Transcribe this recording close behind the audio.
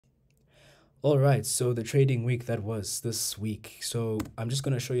All right, so the trading week that was this week. So I'm just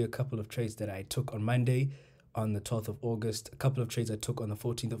going to show you a couple of trades that I took on Monday, on the 12th of August, a couple of trades I took on the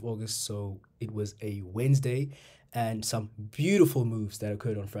 14th of August. So it was a Wednesday, and some beautiful moves that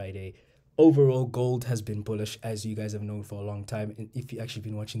occurred on Friday. Overall, gold has been bullish, as you guys have known for a long time. And if you've actually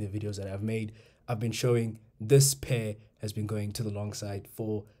been watching the videos that I've made, I've been showing this pair has been going to the long side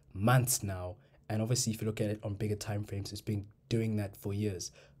for months now. And obviously, if you look at it on bigger time frames, it's been doing that for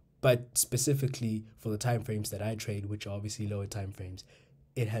years. But specifically for the time frames that I trade, which are obviously lower time frames,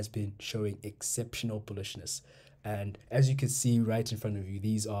 it has been showing exceptional bullishness. And as you can see right in front of you,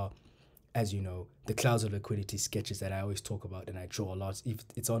 these are, as you know, the clouds of liquidity sketches that I always talk about and I draw a lot. If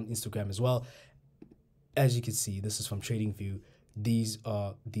it's on Instagram as well. As you can see, this is from TradingView. These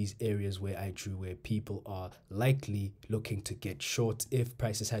are these areas where I drew where people are likely looking to get short if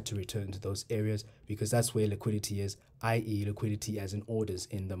prices had to return to those areas, because that's where liquidity is, i.e. liquidity as in orders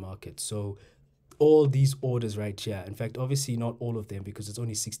in the market. So all these orders right here, in fact, obviously not all of them because it's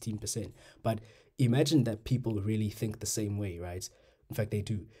only 16%, but imagine that people really think the same way, right? In fact, they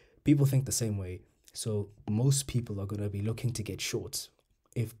do. People think the same way. So most people are going to be looking to get short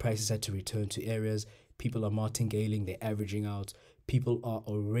if prices had to return to areas. People are martingale, they're averaging out. People are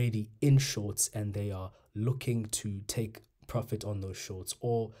already in shorts and they are looking to take profit on those shorts,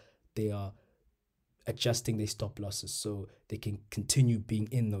 or they are adjusting their stop losses so they can continue being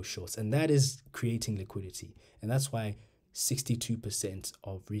in those shorts. And that is creating liquidity. And that's why 62%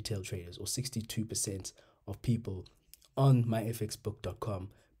 of retail traders, or 62% of people on myfxbook.com,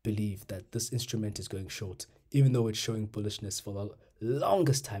 believe that this instrument is going short, even though it's showing bullishness for the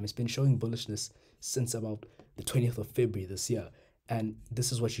longest time. It's been showing bullishness since about the 20th of February this year. And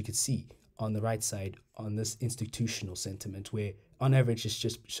this is what you could see on the right side on this institutional sentiment, where on average it's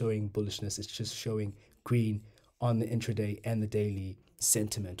just showing bullishness. It's just showing green on the intraday and the daily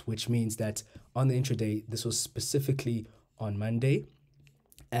sentiment, which means that on the intraday, this was specifically on Monday,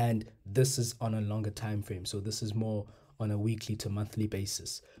 and this is on a longer time frame. So this is more on a weekly to monthly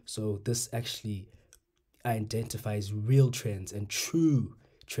basis. So this actually identifies real trends and true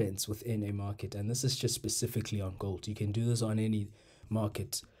trends within a market. And this is just specifically on gold. You can do this on any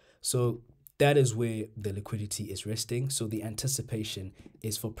market. So that is where the liquidity is resting. So the anticipation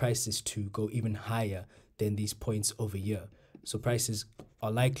is for prices to go even higher than these points over here. So prices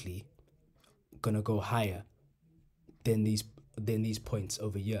are likely gonna go higher than these points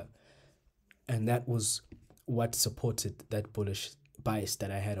over here. And that was what supported that bullish bias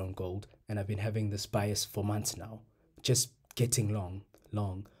that I had on gold. And I've been having this bias for months now, just getting long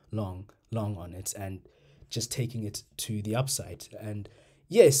on it and just taking it to the upside. And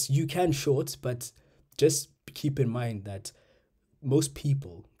yes, you can short, but just keep in mind that most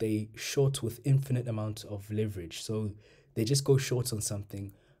people, they short with infinite amount of leverage. So they just go short on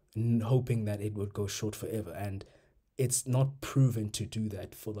something hoping that it would go short forever. And it's not proven to do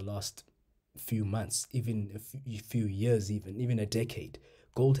that for the last few months, even a few years, even a decade.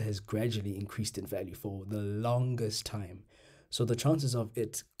 Gold has gradually increased in value for the longest time. So the chances of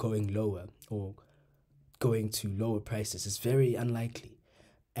it going lower or going to lower prices is very unlikely.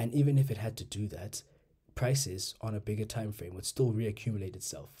 And even if it had to do that, prices on a bigger time frame would still reaccumulate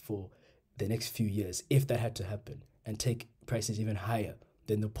itself for the next few years if that had to happen, and take prices even higher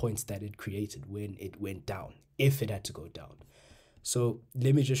than the points that it created when it went down, if it had to go down. So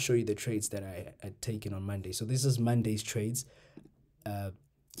let me just show you the trades that I had taken on Monday. So this is Monday's trades.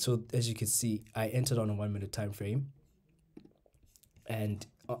 So as you can see, I entered on a 1 minute time frame, and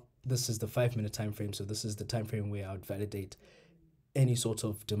this is the 5 minute time frame. So this is the time frame where I would validate any sort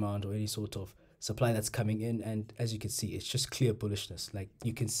of demand or any sort of supply that's coming in. And as you can see, it's just clear bullishness. Like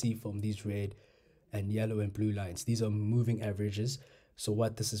you can see from these red and yellow and blue lines, these are moving averages. So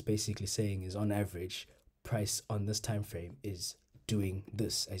what this is basically saying is, on average, price on this time frame is doing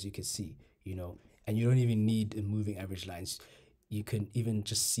this, as you can see, and you don't even need a moving average lines. You can even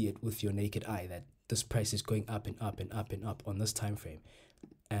just see it with your naked eye that this price is going up and up and up and up on this time frame.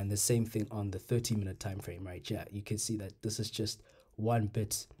 And the same thing on the 30-minute time frame, right? Yeah, you can see that this is just one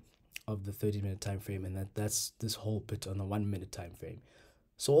bit of the 30-minute time frame, and that's this whole bit on the 1 minute time frame.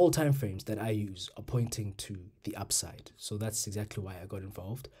 So all time frames that I use are pointing to the upside. So that's exactly why I got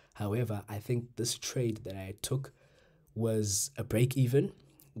involved. However, I think this trade that I took was a break even,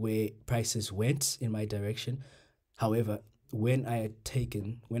 where prices went in my direction. However, when I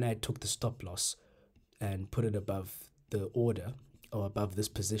took the stop loss and put it above the order, or above this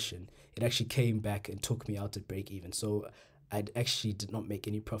position, it actually came back and took me out at break even. So I actually did not make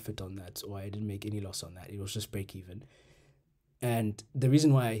any profit on that, or I didn't make any loss on that. It was just break even. And the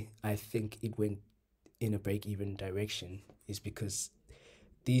reason why I think it went in a break even direction is because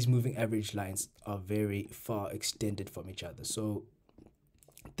these moving average lines are very far extended from each other. So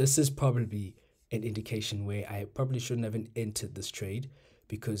this is probably an indication where I probably shouldn't have entered this trade,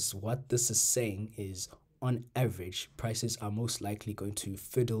 because what this is saying is, on average, prices are most likely going to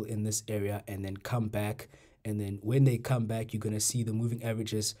fiddle in this area and then come back. And then when they come back, you're going to see the moving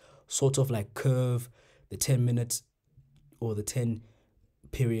averages sort of like curve. The 10 minutes or the 10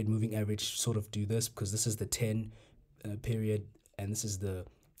 period moving average sort of do this, because this is the 10 period, and this is the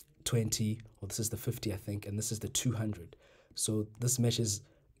 20, or this is the 50, I think, and this is the 200. So this measures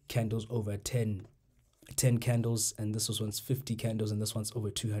candles over 10 candles, and this one's 50 candles, and this one's over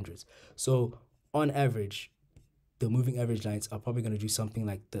 200. So on average, the moving average lines are probably going to do something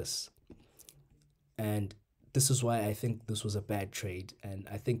like this. And this is why I think this was a bad trade, and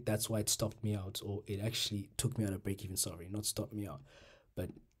I think that's why it stopped me out, or it actually took me out of break even. Sorry, not stopped me out. But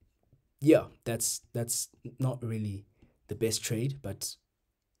yeah, that's not really the best trade, but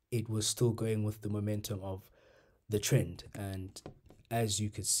it was still going with the momentum of the trend. And as you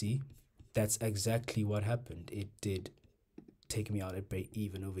could see, that's exactly what happened. It did take me out at break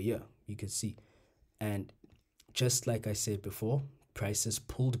even over here, you could see. And just like I said before, prices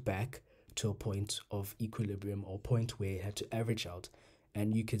pulled back to a point of equilibrium, or point where it had to average out.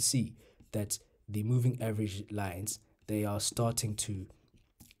 And you could see that the moving average lines, they are starting to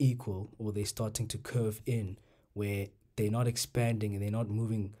equal, or they're starting to curve in, where they're not expanding and they're not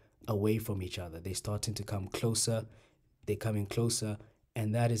moving away from each other. They're starting to come closer. They're coming closer,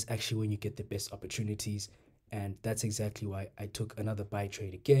 and that is actually when you get the best opportunities. And that's exactly why I took another buy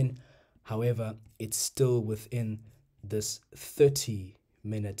trade again. However, it's still within this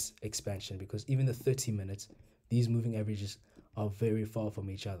 30-minute expansion, because even the 30 minutes, these moving averages are very far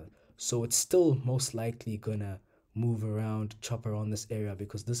from each other. So it's still most likely gonna move around, chop around this area,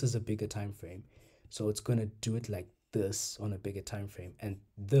 because this is a bigger time frame. So it's gonna do it like this on a bigger time frame, and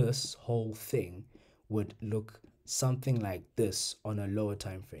this whole thing would look something like this on a lower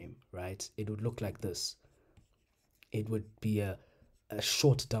time frame, right? It would look like this. It would be a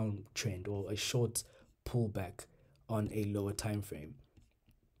short downtrend, or a short pullback on a lower time frame.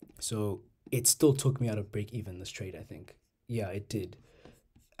 So it still took me out of break even, this trade, I think. Yeah, it did.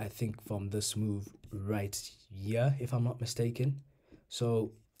 I think from this move right here, if I'm not mistaken.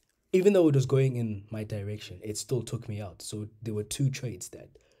 So even though it was going in my direction, it still took me out. So there were two trades that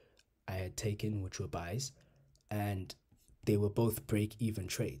I had taken, which were buys, and they were both break even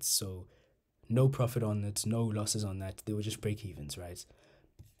trades. So no profit on it, no losses on that. They were just break evens, right?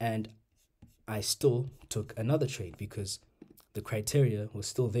 And I still took another trade, because the criteria was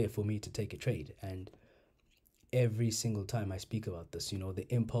still there for me to take a trade. And every single time I speak about this, the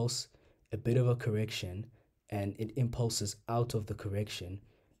impulse, a bit of a correction, and it impulses out of the correction,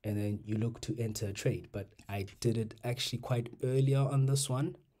 and then you look to enter a trade. But I did it actually quite earlier on this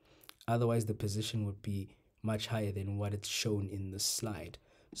one. Otherwise, the position would be much higher than what it's shown in the slide.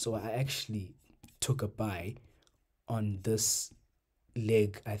 So I actually took a buy on this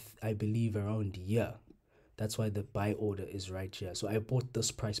leg, I believe around here. That's why the buy order is right here. So I bought this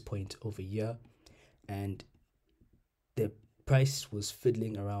price point over here, and the price was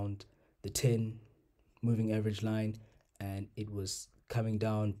fiddling around the 10 moving average line, and it was coming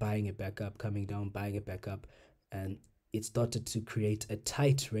down, buying it back up, coming down, buying it back up, and it started to create a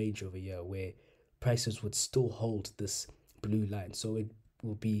tight range over here where prices would still hold this blue line. So it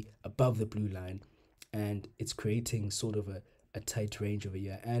will be above the blue line, and it's creating sort of a tight range over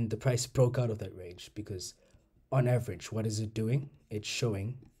here. And the price broke out of that range, because on average, what is it doing? It's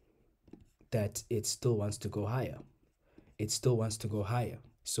showing that it still wants to go higher. It still wants to go higher.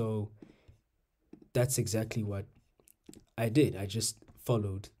 So that's exactly what I did. I just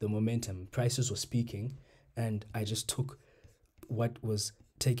followed the momentum. Prices were speaking, and I just took what was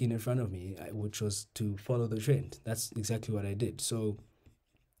taken in front of me, which was to follow the trend. That's exactly what I did. So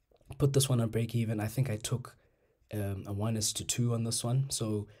put this one on break even. I think I took a 1:2 on this one.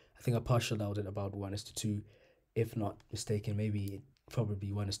 So I think I partialed out at about 1:2, if not mistaken. Maybe it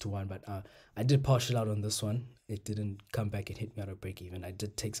probably 1:1, but I did partial out on this one. It didn't come back and hit me out of break even. I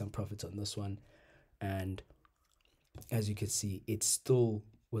did take some profits on this one, and as you can see, it still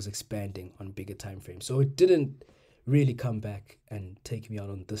was expanding on bigger time frames. So it didn't really come back and take me out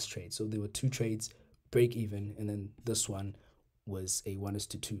on this trade. So there were two trades, break even, and then this one was a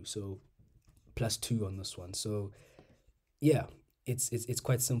 1:2. So +2 on this one. So yeah, it's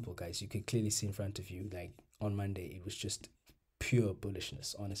quite simple, guys. You could clearly see in front of you, like on Monday, it was just pure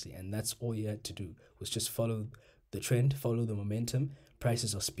bullishness, honestly. And that's all you had to do, was just follow the trend, follow the momentum.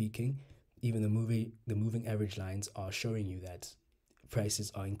 Prices are speaking. Even the moving average lines are showing you that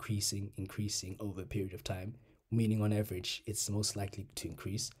prices are increasing over a period of time, meaning on average, it's most likely to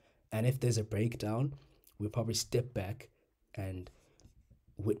increase. And if there's a breakdown, we'll probably step back and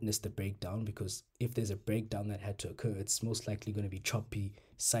witness the breakdown, because if there's a breakdown that had to occur, it's most likely going to be choppy,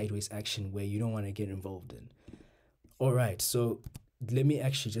 sideways action where you don't want to get involved in. All right, so let me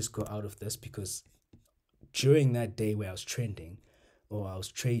actually just go out of this, because during that day where I was trending, or I was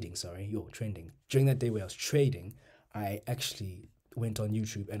trading, trending. During that day where I was trading, I actually went on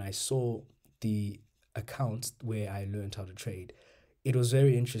YouTube and I saw the account where I learned how to trade. It was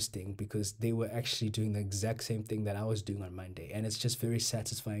very interesting because they were actually doing the exact same thing that I was doing on Monday. And it's just very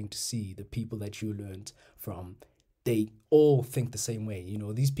satisfying to see the people that you learned from. They all think the same way. You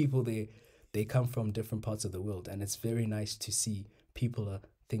know, these people, they come from different parts of the world, and it's very nice to see people are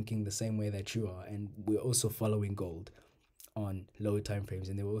thinking the same way that you are. And we're also following gold on lower time frames,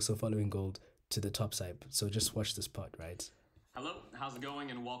 and they were also following gold to the top side. So just watch this part, right? Hello, how's it going?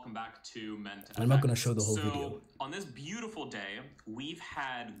 And welcome back to MentFX. I'm not going to show the whole video. On this beautiful day, we've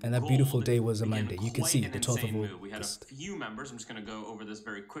had and that beautiful day was a Monday. You can see the 12th of August. We had a few members. I'm just going to go over this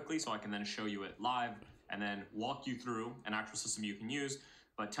very quickly so I can then show you it live and then walk you through an actual system you can use.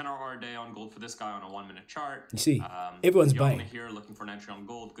 But 10-hour day on gold for this guy on a 1-minute chart. You see, everyone's buying. Here looking for an entry on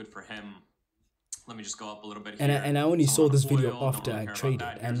gold. Good for him. Let me just go up a little bit here. And I only saw this video after I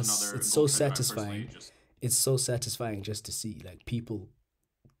traded, and it's so satisfying. It's so satisfying just to see like people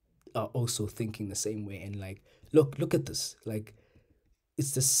are also thinking the same way, and like look at this, like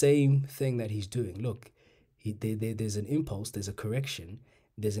it's the same thing that he's doing. Look, there's an impulse, there's a correction,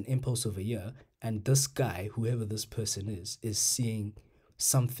 there's an impulse over here, and this guy, whoever this person is seeing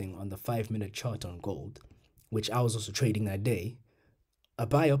something on the 5-minute chart on gold, which I was also trading that day, a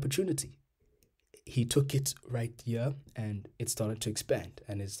buy opportunity. He took it right here and it started to expand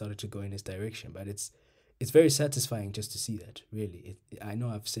and it started to go in his direction. But it's very satisfying just to see that, really. I know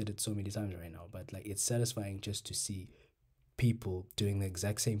I've said it so many times right now, but like it's satisfying just to see people doing the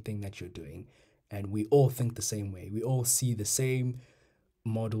exact same thing that you're doing, and we all think the same way. We all see the same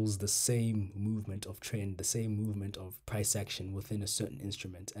models, the same movement of trend, the same movement of price action within a certain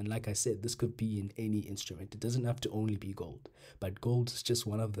instrument. And like I said, this could be in any instrument. It doesn't have to only be gold, but gold is just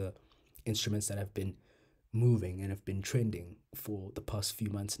one of the instruments that have been moving and have been trending for the past few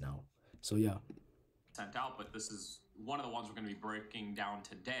months now. So yeah. Sent out, but this is one of the ones we're going to be breaking down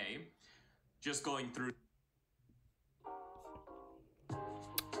today. Just going through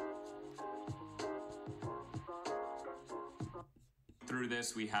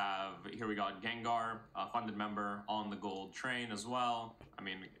this, we got Gengar, a funded member on the gold train as well. I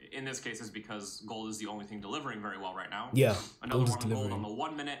mean, in this case, it's because gold is the only thing delivering very well right now. Yeah, another one on gold on the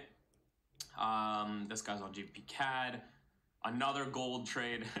 1 minute. This guy's on GBP CAD. Another gold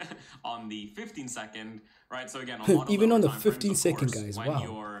trade on the 15-second, right? So again, a lot of even on the 15-second, guys,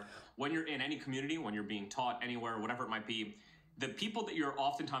 when you're in any community, when you're being taught anywhere, whatever it might be, the people that you're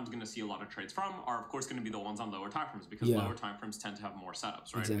oftentimes going to see a lot of trades from are, of course, going to be the ones on lower time frames, because lower time frames tend to have more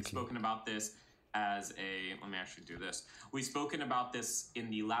setups, right? Exactly. We've spoken about this as let me actually do this. We've spoken about this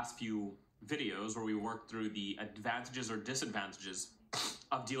in the last few videos where we worked through the advantages or disadvantages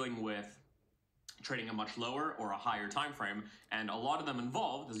of dealing with trading a much lower or a higher time frame, and a lot of them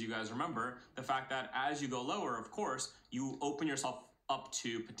involved, as you guys remember, the fact that as you go lower, of course, you open yourself up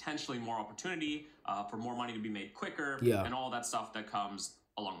to potentially more opportunity for more money to be made quicker, and all that stuff that comes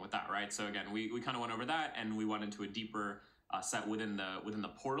along with that, right? So again, we kind of went over that, and we went into a deeper set within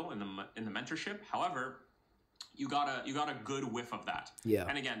the portal in the mentorship. However, you got a good whiff of that. Yeah.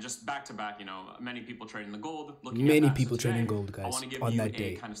 And again, just back to back, you know, many people trading the gold. Many people trading gold, guys, I want to give on you that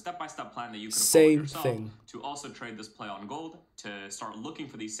day. A kind of step-by-step plan that you can follow yourself thing. To also trade this play on gold, to start looking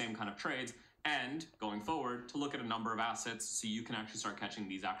for these same kind of trades, and going forward to look at a number of assets so you can actually start catching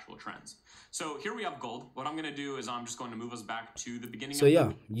these actual trends. So here we have gold. What I'm going to do is I'm just going to move us back to the beginning. So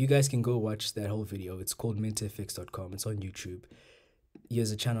yeah, you guys can go watch that whole video. It's called mentfx.com. It's on YouTube.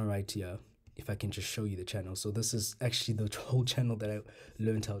 Here's a channel right here. If I can just show you the channel. So this is actually the whole channel that I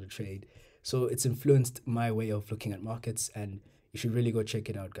learned how to trade. So it's influenced my way of looking at markets, and you should really go check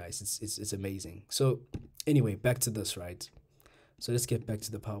it out, guys. It's amazing. So anyway, back to this, right? So let's get back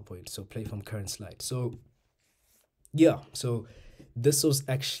to the PowerPoint. So play from current slide. So yeah, so this was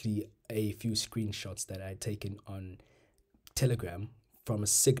actually a few screenshots that I had taken on Telegram from a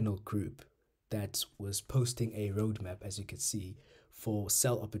Signal group that was posting a roadmap, as you can see, for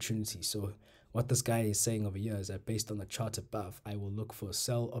sell opportunity. So what this guy is saying over here is that based on the chart above, I will look for a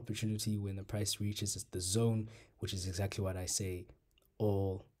sell opportunity when the price reaches the zone, which is exactly what I say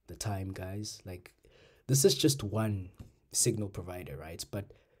all the time, guys. Like, this is just one signal provider, right?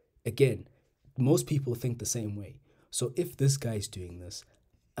 But again, most people think the same way. So if this guy is doing this,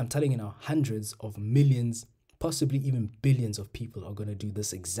 I'm telling you now, hundreds of millions, possibly even billions of people are going to do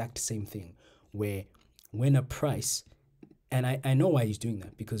this exact same thing, where when a price, and I know why he's doing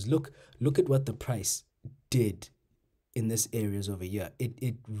that, because look at what the price did in this areas over here.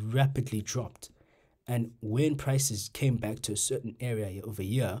 It rapidly dropped. And when prices came back to a certain area over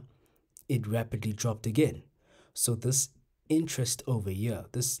here, it rapidly dropped again. So this interest over here,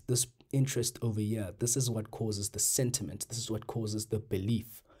 this interest over here, this is what causes the sentiment. This is what causes the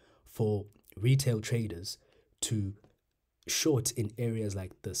belief for retail traders to short in areas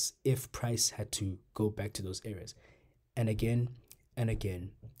like this if price had to go back to those areas. And again and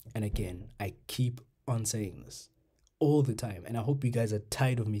again and again, I keep on saying this all the time. And I hope you guys are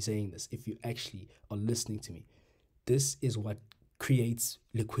tired of me saying this if you actually are listening to me. This is what creates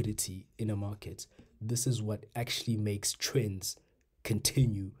liquidity in a market. This is what actually makes trends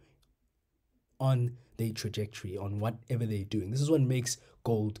continue on their trajectory, on whatever they're doing. This is what makes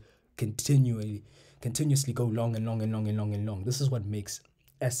gold continuously go long and long and long and long and long. This is what makes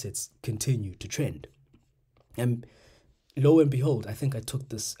assets continue to trend. And lo and behold, I think I took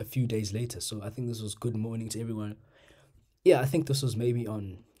this a few days later. So I think this was good morning to everyone. Yeah, I think this was maybe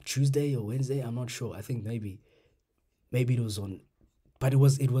on Tuesday or Wednesday. I'm not sure. I think maybe it was on, but it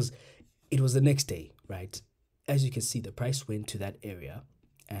was the next day, right? As you can see, the price went to that area,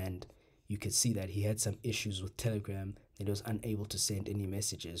 and you could see that he had some issues with Telegram, and he was unable to send any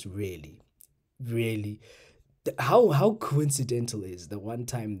messages. Really, how coincidental is the one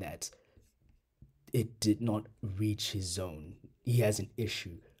time that it did not reach his zone? He has an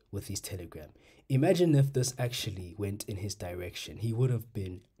issue with his Telegram. Imagine if this actually went in his direction. He would have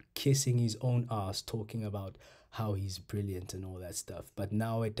been kissing his own ass, talking about how he's brilliant and all that stuff. But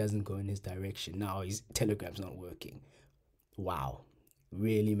now it doesn't go in his direction. Now his Telegram's not working. Wow,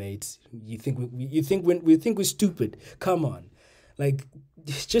 really, mate? You think we're stupid? Come on, like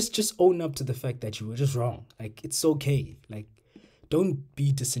just own up to the fact that you were just wrong. Like, it's okay. Like, don't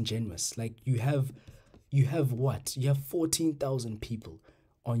be disingenuous. Like, you have what? You have 14,000 people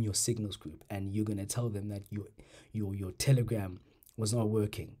on your signals group, and you're gonna tell them that your Telegram was not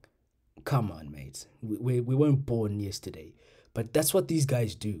working. Come on, mate. We weren't born yesterday. But that's what these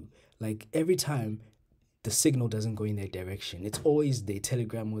guys do. Like, every time the signal doesn't go in their direction, it's always their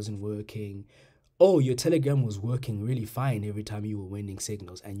Telegram wasn't working. Oh, your Telegram was working really fine every time you were winning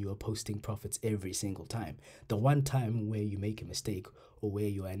signals and you were posting profits every single time. The one time where you make a mistake or where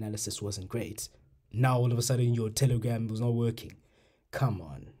your analysis wasn't great, now all of a sudden your Telegram was not working. Come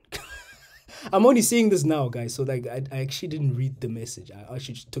on. I'm only seeing this now, guys. So like, I actually didn't read the message. I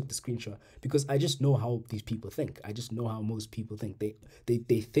actually just took the screenshot because I just know how these people think. I just know how most people think.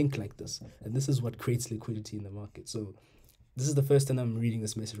 They think like this, and this is what creates liquidity in the market. So this is the first time I'm reading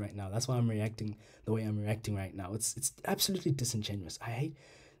this message right now. That's why I'm reacting the way I'm reacting right now. It's absolutely disingenuous. I hate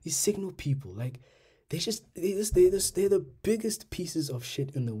these signal people. Like, they're the biggest pieces of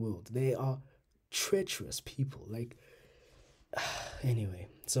shit in the world. They are treacherous people. Like, anyway,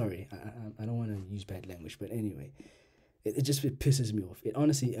 sorry, I don't want to use bad language, but anyway, it just pisses me off. It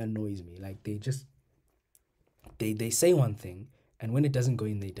honestly annoys me. Like, they say one thing, and when it doesn't go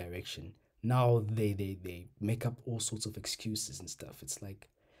in their direction, now they make up all sorts of excuses and stuff. It's like,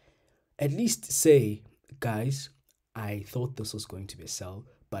 at least say, guys, I thought this was going to be a sell,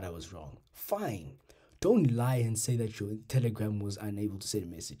 but I was wrong. Fine. Don't lie and say that your Telegram was unable to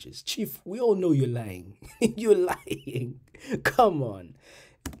send messages. Chief, we all know you're lying. You're lying. Come on.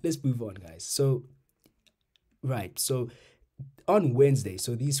 Let's move on, guys. So, right. So, on Wednesday,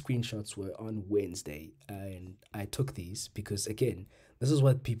 so these screenshots were on Wednesday, and I took these because, again, this is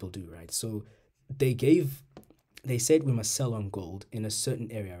what people do, right? So, they said we must sell on gold in a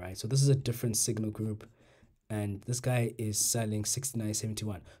certain area, right? So, this is a different signal group. And this guy is selling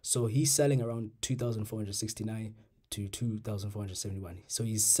 69.71. So he's selling around 2,469 to 2,471. So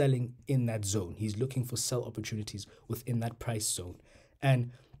he's selling in that zone. He's looking for sell opportunities within that price zone.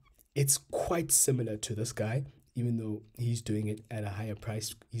 And it's quite similar to this guy, even though he's doing it at a higher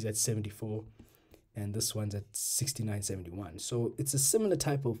price. He's at 74 and this one's at 69.71. So it's a similar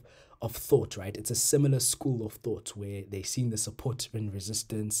type of thought, right? It's a similar school of thought where they're seeing the support and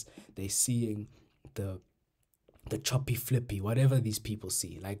resistance. They're seeing the choppy flippy, whatever these people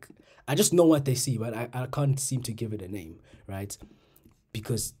see. Like, I just know what they see, but I can't seem to give it a name, right?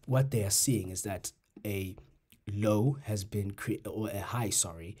 Because what they are seeing is that a low has been or a high,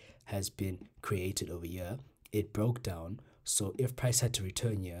 sorry, has been created over here. It broke down. So if price had to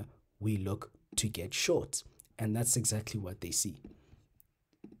return here, we look to get short. And that's exactly what they see.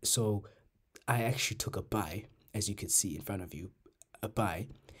 So I actually took a buy, as you can see in front of you, a buy,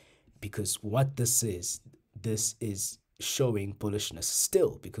 because what this is showing bullishness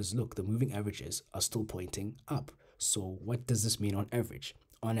still, because look, the moving averages are still pointing up. So what does this mean on average?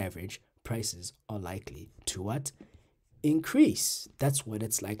 On average, prices are likely to what? Increase. That's what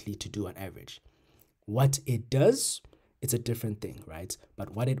it's likely to do on average. What it does, it's a different thing, right?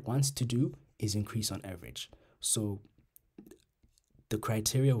 But what it wants to do is increase on average. So the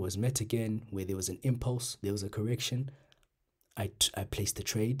criteria was met again, where there was an impulse, there was a correction. I placed the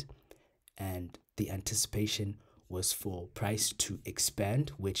trade, and the anticipation was for price to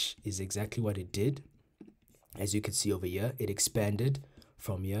expand, which is exactly what it did. As you can see over here, it expanded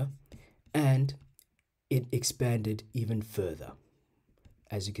from here, and it expanded even further,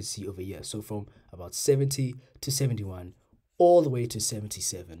 as you can see over here. So from about 70 to 71, all the way to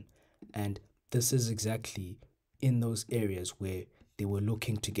 77. And this is exactly in those areas where they were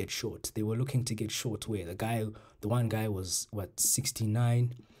looking to get short. They were looking to get short where the one guy was what,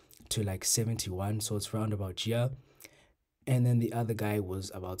 69 to like 71, so it's round about here. And then the other guy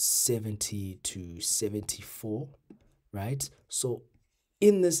was about 70 to 74, right? So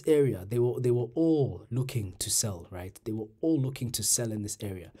in this area, they were all looking to sell, right? They were all looking to sell in this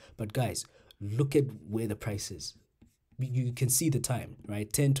area. But guys, look at where the price is. You can see the time,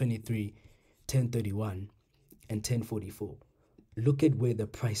 right? 10:23, 10:31, and 10:44. Look at where the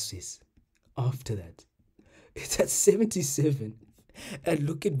price is after that. It's at 77. And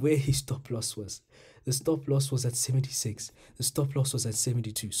look at where his stop loss was. The stop loss was at 76. The stop loss was at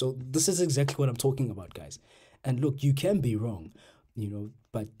 72. So this is exactly what I'm talking about, guys. And look, you can be wrong,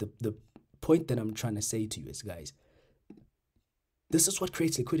 but the point that I'm trying to say to you is, guys, this is what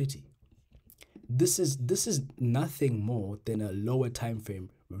creates liquidity. This is nothing more than a lower time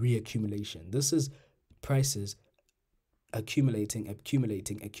frame reaccumulation. This is prices accumulating, and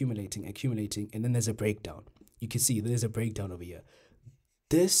then there's a breakdown. You can see there's a breakdown over here.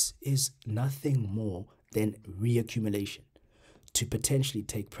 This is nothing more than reaccumulation to potentially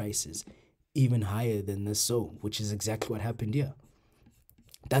take prices even higher than this zone, which is exactly what happened here.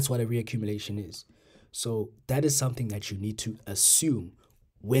 That's what a reaccumulation is. So that is something that you need to assume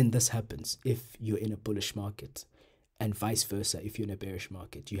when this happens, if you're in a bullish market, and vice versa if you're in a bearish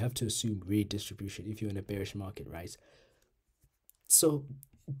market. You have to assume redistribution if you're in a bearish market, right? So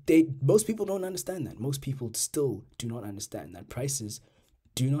most people don't understand that. Most people still do not understand that prices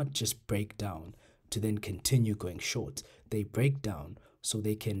do not just break down to then continue going short. They break down so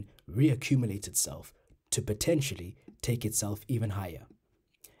they can reaccumulate itself to potentially take itself even higher.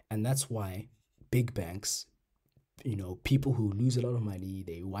 And that's why big banks, people who lose a lot of money,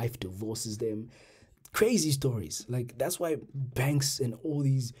 their wife divorces them, crazy stories. Like, that's why banks and all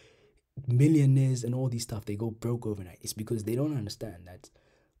these millionaires and all these stuff, they go broke overnight. It's because they don't understand that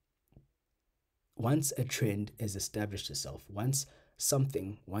once a trend has established itself, once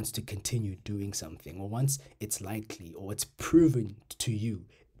something wants to continue doing something, or once it's likely or it's proven to you,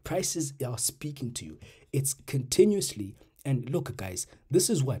 prices are speaking to you. It's continuously. And look, guys, this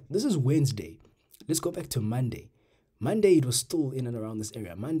is Wednesday. Let's go back to Monday. Monday, it was still in and around this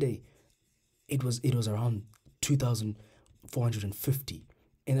area. Monday, it was around 2,450.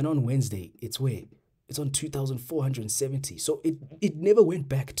 And then on Wednesday, it's where? It's on 2,470. So it never went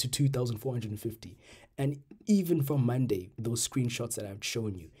back to 2,450. And even from Monday, those screenshots that I've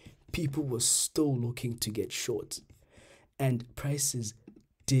shown you, people were still looking to get short. And prices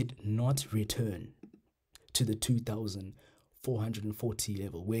did not return to the 2,440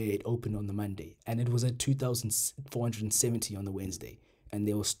 level where it opened on the Monday. And it was at 2,470 on the Wednesday. And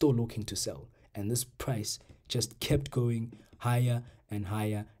they were still looking to sell. And this price just kept going higher and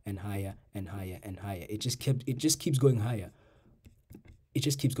higher and higher and higher and higher. It just keeps going higher. It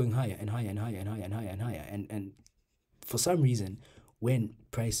just keeps going higher and higher and higher and higher and higher and higher. And for some reason, when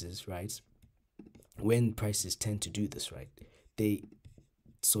prices tend to do this, right?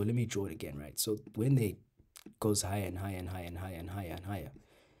 So let me draw it again, right? So when they goes higher and higher and higher and higher and higher and higher,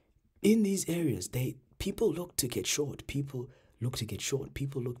 in these areas, people look to get short. People look to get short.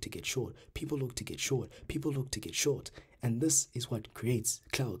 People look to get short. People look to get short. People look to get short. And this is what creates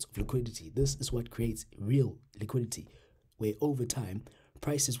clouds of liquidity. This is what creates real liquidity, where over time,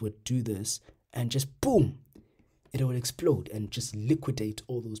 prices would do this and just boom, it would explode and just liquidate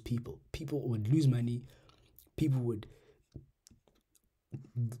all those people. People would lose money. People would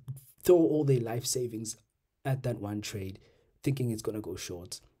throw all their life savings at that one trade, thinking it's going to go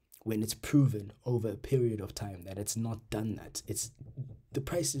short, when it's proven over a period of time that it's not done that. The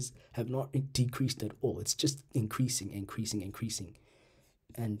prices have not decreased at all. It's just increasing.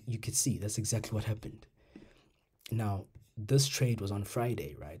 And you could see that's exactly what happened. Now, this trade was on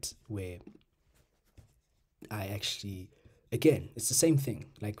Friday, right? Where I actually, again, it's the same thing.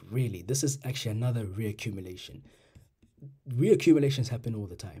 Like, really, this is actually another reaccumulation. reaccumulations happen all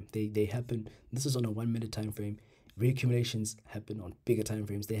the time. They happen. This is on a 1 minute time frame. Reaccumulations happen on bigger time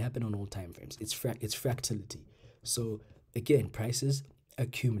frames. They happen on all time frames. It's fractality. So again, prices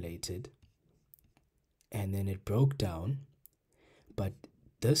accumulated and then it broke down, but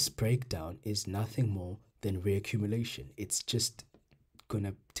this breakdown is nothing more than reaccumulation. It's just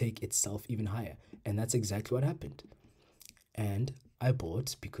gonna take itself even higher, and that's exactly what happened. And I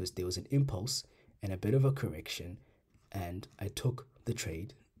bought because there was an impulse and a bit of a correction, and I took the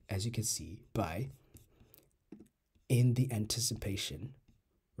trade, as you can see, in the anticipation,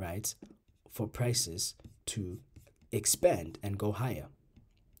 right, for prices to expand and go higher.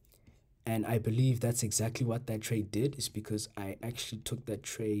 And I believe that's exactly what that trade did, is because I actually took that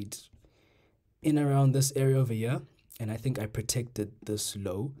trade in around this area over here, and I think I protected this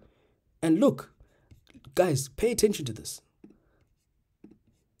low. And look, guys, pay attention to this.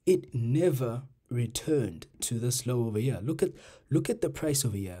 It never returned to this low over here. Look at the price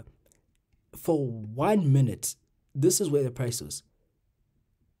over here. For 1 minute, this is where the price was.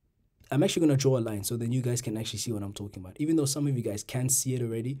 I'm actually going to draw a line so then you guys can actually see what I'm talking about, even though some of you guys can see it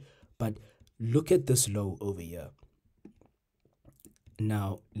already. But look at this low over here.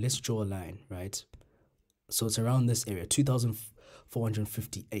 Now let's draw a line, right? So it's around this area,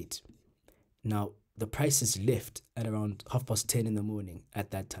 2,458. Now the price is left at around 10:30 in the morning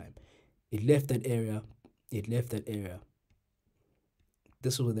at that time. It left that area.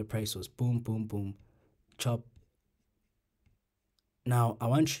 This is where the price was. Boom, boom, boom. Chop. Now I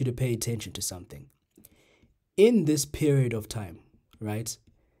want you to pay attention to something. In this period of time, right?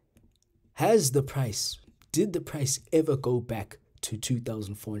 Did the price ever go back to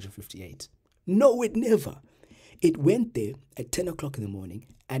 2,458? No, it never. It went there at 10 o'clock in the morning,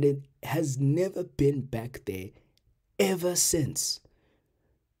 and it has never been back there ever since.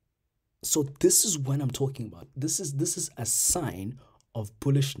 So this is what I'm talking about. This is a sign of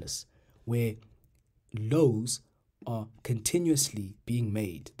bullishness, where lows are continuously being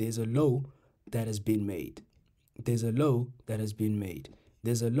made. There's a low that has been made. There's a low that has been made.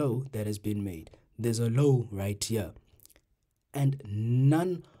 There's a low that has been made. There's a low right here. And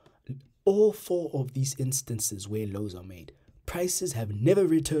all four of these instances where lows are made, prices have never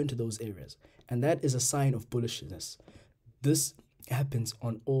returned to those areas. And that is a sign of bullishness. This happens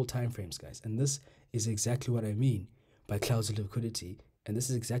on all time frames, guys. And this is exactly what I mean by clouds of liquidity. And this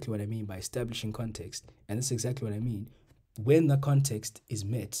is exactly what I mean by establishing context. And this is exactly what I mean. When the context is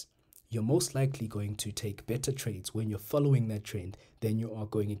met, you're most likely going to take better trades when you're following that trend than you are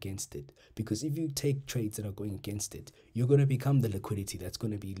going against it. Because if you take trades that are going against it, you're going to become the liquidity that's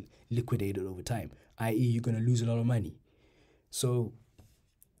going to be liquidated over time, i.e. you're going to lose a lot of money. So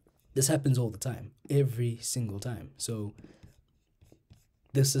this happens all the time, every single time. So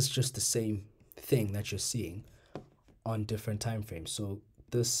this is just the same thing that you're seeing on different time frames. So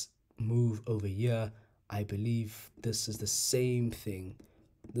this move over here, I believe this is the same thing.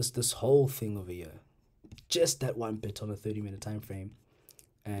 This whole thing over here, just that one bit on a 30-minute time frame,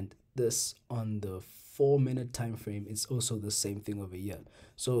 and this on the 4-minute time frame, it's also the same thing over here.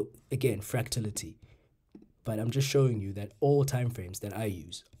 So again, fractality. But I'm just showing you that all time frames that I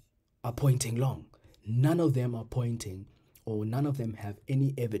use are pointing long. None of them are pointing, or none of them have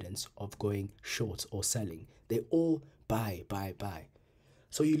any evidence of going short or selling. They all buy.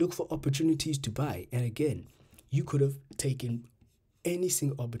 So you look for opportunities to buy, and again, you could have taken any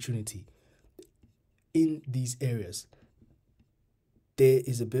single opportunity in these areas. There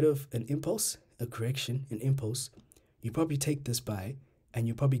is a bit of an impulse, a correction, an impulse. You probably take this buy and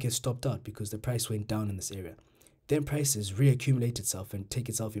you probably get stopped out because the price went down in this area. Then prices reaccumulate itself and take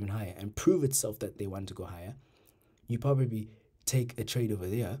itself even higher and prove itself that they want to go higher. You probably take a trade over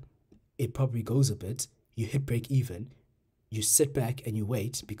there. It probably goes a bit. You hit break even. You sit back and you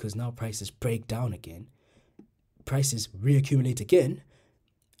wait because now prices break down again. Prices reaccumulate again.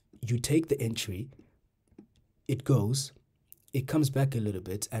 You take the entry, it goes, it comes back a little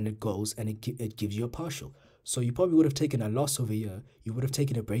bit, and it goes, and it gives you a partial. So you probably would have taken a loss over here, you would have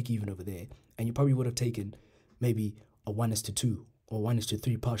taken a break even over there, and you probably would have taken maybe a 1:2 or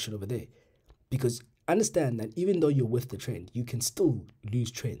 1:3 partial over there. Because understand that even though you're with the trend, you can still lose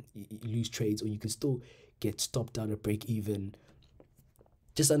trades, or you can still get stopped out at break even.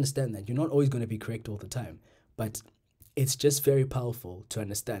 Just understand that you're not always going to be correct all the time. But it's just very powerful to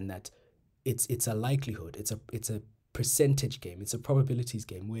understand that it's a likelihood, it's a percentage game, it's a probabilities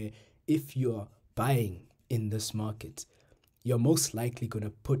game, where if you're buying in this market, you're most likely going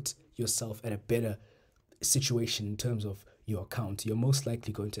to put yourself at a better situation in terms of your account. You're most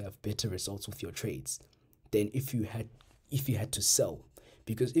likely going to have better results with your trades than if you had to sell.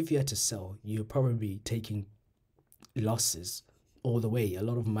 Because if you had to sell, you're probably taking losses all the way, a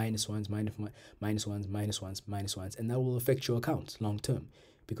lot of minus ones, minus ones, and that will affect your account long term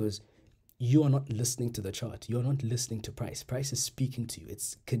because you are not listening to the chart. You're not listening to price. Price is speaking to you.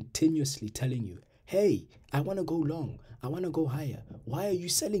 It's continuously telling you, hey, I want to go long. I want to go higher. Why are you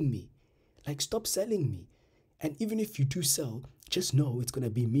selling me? Like, stop selling me. And even if you do sell, just know it's going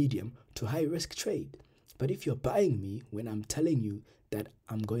to be medium to high risk trade. But if you're buying me when I'm telling you that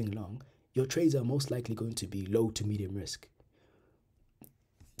I'm going long, your trades are most likely going to be low to medium risk.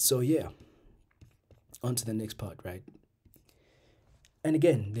 So yeah, on to the next part, right? And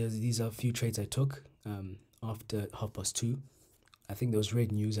again, these are a few trades I took after 2:30. I think there was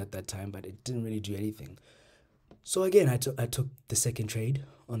red news at that time, but it didn't really do anything. So again, I took the second trade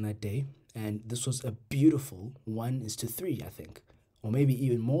on that day, and this was a beautiful 1:3, I think, or maybe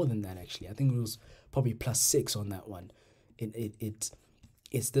even more than that actually. I think it was probably +6 on that one.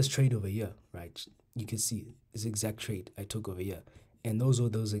 It's this trade over here, right? You can see this exact trade I took over here, and those are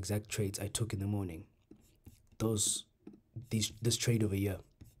those exact trades I took in the morning. This trade over here,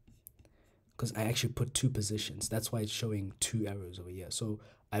 because I actually put 2 positions. That's why it's showing 2 arrows over here. So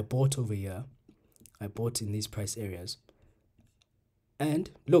I bought over here. I bought in these price areas.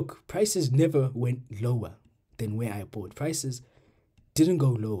 And look, prices never went lower than where I bought. Prices didn't go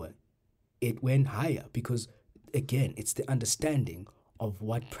lower. It went higher because, again, it's the understanding of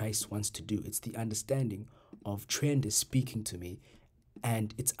what price wants to do. It's the understanding of trend is speaking to me,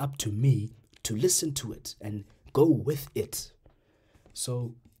 and it's up to me to listen to it and go with it.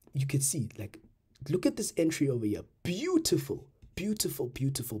 So you can see, like, look at this entry over here. Beautiful, beautiful,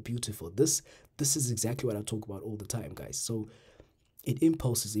 beautiful, beautiful. This is exactly what I talk about all the time, guys. So it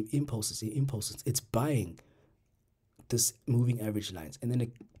impulses. It's buying this moving average lines, and then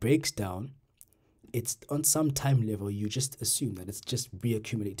it breaks down. It's on some time level, you just assume that it's just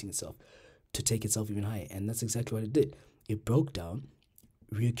reaccumulating itself to take itself even higher, and that's exactly what it did. It broke down,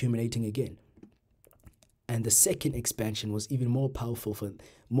 reaccumulating again. And the second expansion was even more powerful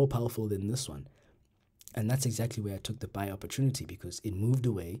than this one. And that's exactly where I took the buy opportunity, because it moved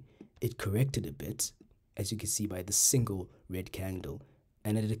away, it corrected a bit, as you can see by the single red candle,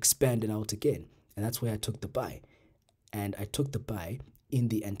 and it expanded out again. And that's where I took the buy. And I took the buy in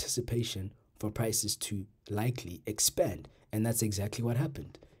the anticipation for prices to likely expand. And that's exactly what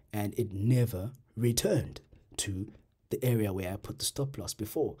happened. And it never returned to the area where I put the stop loss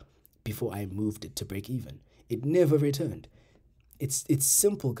before I moved it to break even. It never returned. It's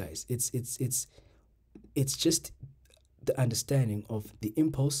simple, guys. It's just the understanding of the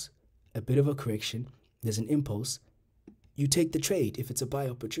impulse, a bit of a correction. There's an impulse. You take the trade if it's a buy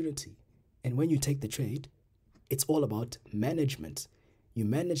opportunity. And when you take the trade, it's all about management. You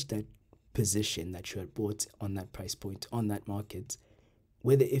manage that position that you had bought on that price point, on that market,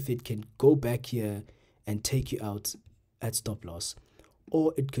 whether if it can go back here and take you out at stop loss,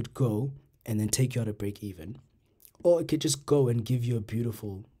 or it could go and then take you out at break even, or it could just go and give you a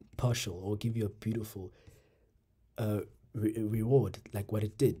beautiful partial or give you a beautiful reward like what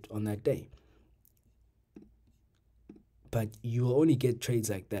it did on that day. But you will only get trades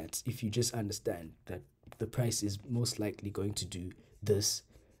like that if you just understand that the price is most likely going to do this,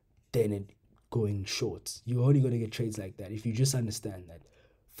 then it going short. You're only going to get trades like that if you just understand that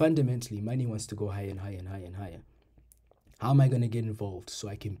fundamentally money wants to go higher and higher and higher and higher. How am I going to get involved so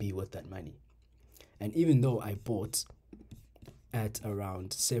I can be with that money? And even though I bought at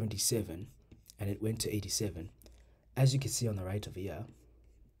around 77 and it went to 87, as you can see on the right over here,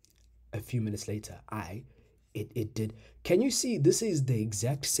 a few minutes later, it did. Can you see this is the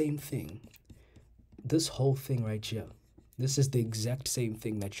exact same thing? This whole thing right here. This is the exact same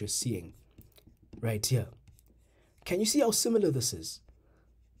thing that you're seeing right here. Can you see how similar this is?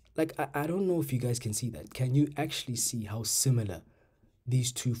 Like, I don't know if you guys can see that. Can you actually see how similar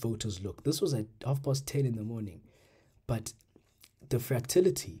these two photos look? This was at 10:30 in the morning. But the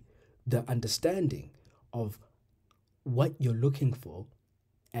fractality, the understanding of what you're looking for,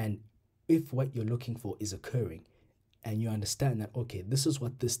 and if what you're looking for is occurring, and you understand that, okay, this is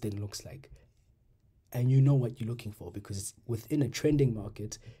what this thing looks like, and you know what you're looking for because it's within a trending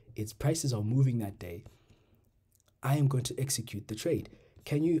market, its prices are moving that day, I am going to execute the trade.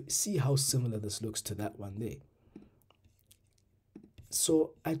 Can you see how similar this looks to that one there?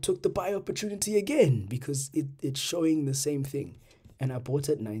 So I took the buy opportunity again because it's showing the same thing. And I bought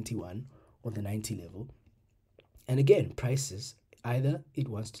at 91 or the 90 level. And again, prices, either it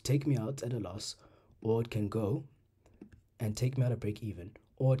wants to take me out at a loss, or it can go and take me out at break even,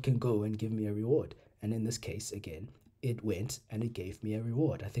 or it can go and give me a reward. And in this case, again, it went and it gave me a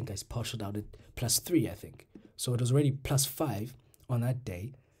reward. I think I partialed out at +3, I think. So it was already +5 on that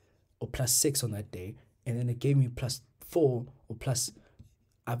day, or +6 on that day, and then it gave me +4 or plus.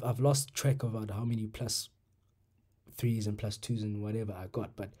 I've lost track of how many +3s and +2s and whatever I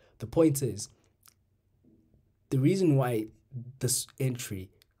got. But the point is, the reason why this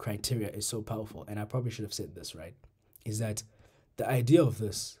entry criteria is so powerful, and I probably should have said this right, is that the idea of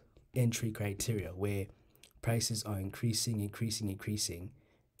this entry criteria where prices are increasing,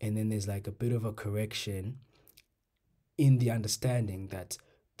 and then there's like a bit of a correction in the understanding that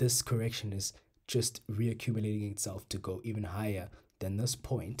this correction is just reaccumulating itself to go even higher than this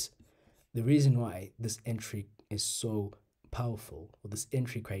point. The reason why this entry is so powerful, or this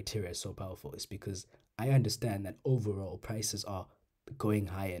entry criteria is so powerful, is because I understand that overall prices are going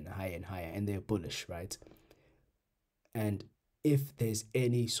higher and higher and higher, and they're bullish, right? And if there's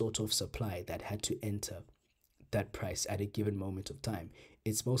any sort of supply that had to enter that price at a given moment of time,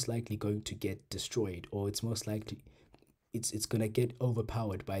 it's most likely going to get destroyed, or it's most likely it's going to get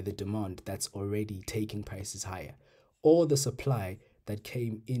overpowered by the demand that's already taking prices higher. Or the supply that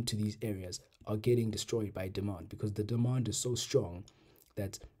came into these areas are getting destroyed by demand, because the demand is so strong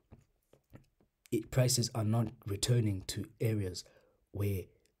that prices are not returning to areas where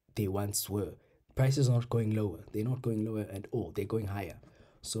they once were. Prices are not going lower. They're not going lower at all. They're going higher.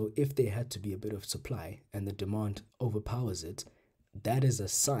 So if there had to be a bit of supply and the demand overpowers it, that is a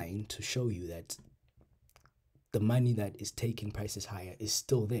sign to show you that the money that is taking prices higher is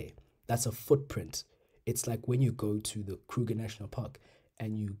still there. That's a footprint. It's like when you go to the Kruger National Park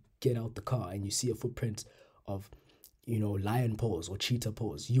and you get out the car and you see a footprint of, lion paws or cheetah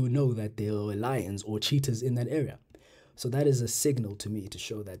paws. You know that there are lions or cheetahs in that area. So that is a signal to me to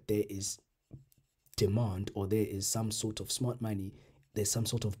show that there is demand, or there is some sort of smart money, there's some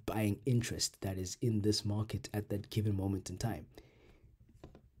sort of buying interest that is in this market at that given moment in time.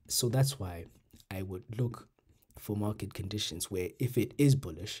 So that's why I would look for market conditions where, if it is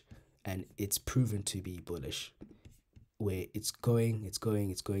bullish and it's proven to be bullish, where it's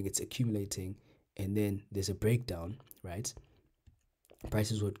accumulating, and then there's a breakdown, right?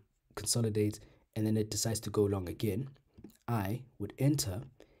 Prices would consolidate, and then it decides to go long again. I would enter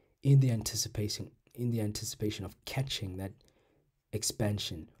in the anticipation of catching that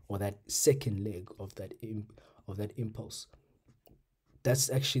expansion, or that second leg of that impulse.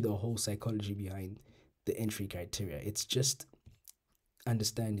 That's actually the whole psychology behind the entry criteria. It's just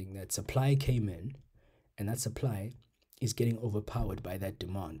understanding that supply came in, and that supply is getting overpowered by that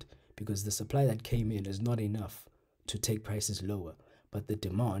demand, because the supply that came in is not enough to take prices lower, but the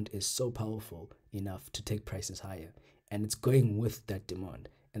demand is so powerful enough to take prices higher, and it's going with that demand.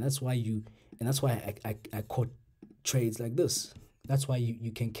 And that's why I caught trades like this. That's why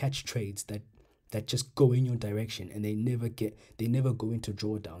you can catch trades that just go in your direction, and they never go into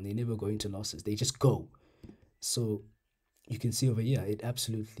drawdown, they never go into losses, they just go. So you can see over here, it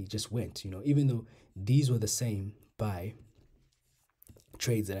absolutely just went, even though these were the same buy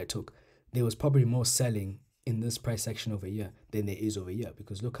trades that I took, there was probably more selling in this price section over here than there is over here,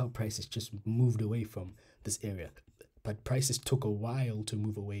 because look how prices just moved away from this area. But prices took a while to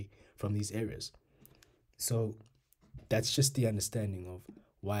move away from these areas. So that's just the understanding of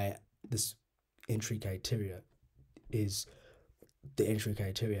why this entry criteria is the entry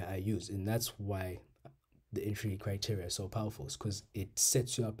criteria I use. And that's why the entry criteria is so powerful, is because it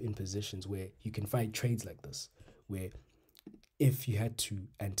sets you up in positions where you can find trades like this, where if you had to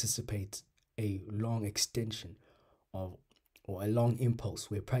anticipate a long extension of, or a long impulse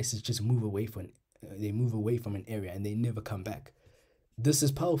where prices just move away from an area and they never come back, this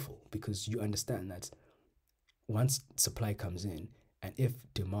is powerful, because you understand that once supply comes in, and if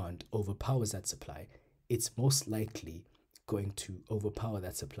demand overpowers that supply, it's most likely going to overpower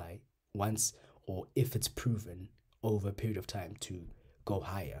that supply once, or if it's proven over a period of time to go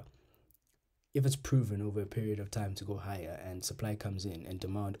higher. If it's proven over a period of time to go higher, and supply comes in and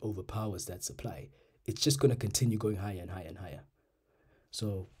demand overpowers that supply, it's just going to continue going higher and higher and higher.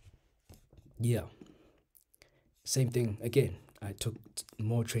 So yeah, same thing again. I took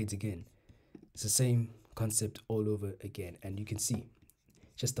more trades again. It's the same concept all over again, and you can see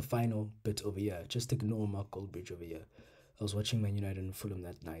just the final bit over here. Just ignore Mark Goldbridge over here. I was watching Man United and Fulham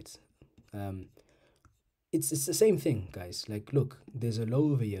that night. It's the same thing, guys. Like, look, there's a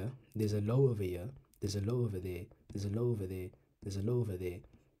low over here, there's a low over here, there's a low over there, there's a low over there, there's a low over there,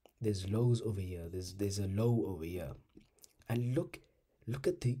 there's lows over here, there's a low over here. And look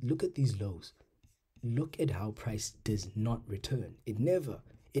at these lows. Look at how price does not return. It never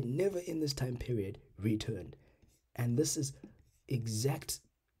in this time period returned. And this is exact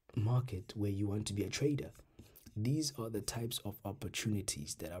market where you want to be a trader. These are the types of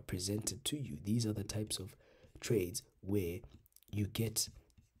opportunities that are presented to you. These are the types of trades where you get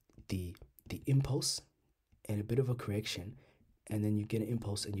the impulse, and a bit of a correction, and then you get an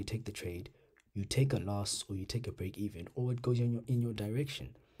impulse and you take the trade, you take a loss or you take a break even, or it goes in your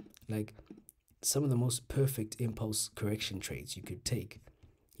direction. Like some of the most perfect impulse correction trades you could take,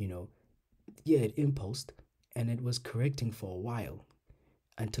 you know, yeah, it impulsed and it was correcting for a while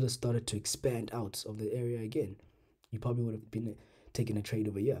until it started to expand out of the area again. You probably would have been taking a trade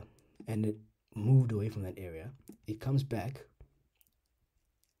over here and it moved away from that area. It comes back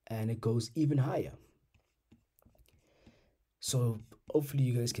and it goes even higher. So hopefully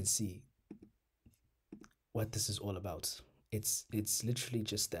you guys can see what this is all about. It's literally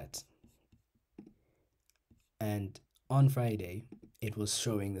just that. And on Friday, it was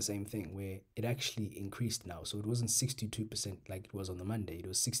showing the same thing where it actually increased now. So it wasn't 62% like it was on the Monday, it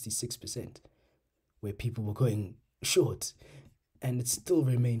was 66% where people were going short. And it still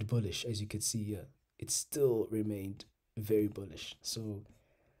remained bullish, as you could see here. It still remained very bullish. So,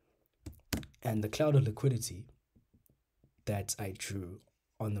 and the cloud of liquidity that I drew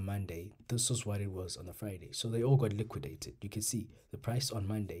on the Monday, this was what it was on the Friday. So they all got liquidated. You can see the price on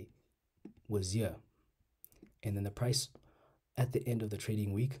Monday was here. And then the price at the end of the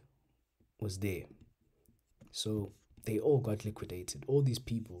trading week was there. So they all got liquidated. All these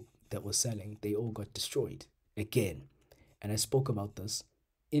people that were selling, they all got destroyed again. And I spoke about this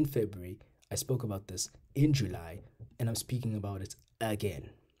in February. I spoke about this in July. And I'm speaking about it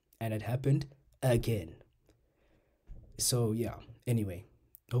again. And it happened again. So yeah, anyway,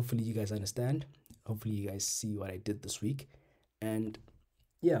 hopefully you guys understand. Hopefully you guys see what I did this week. And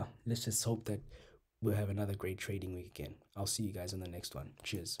yeah, let's just hope that we'll have another great trading week again. I'll see you guys on the next one.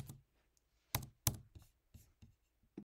 Cheers.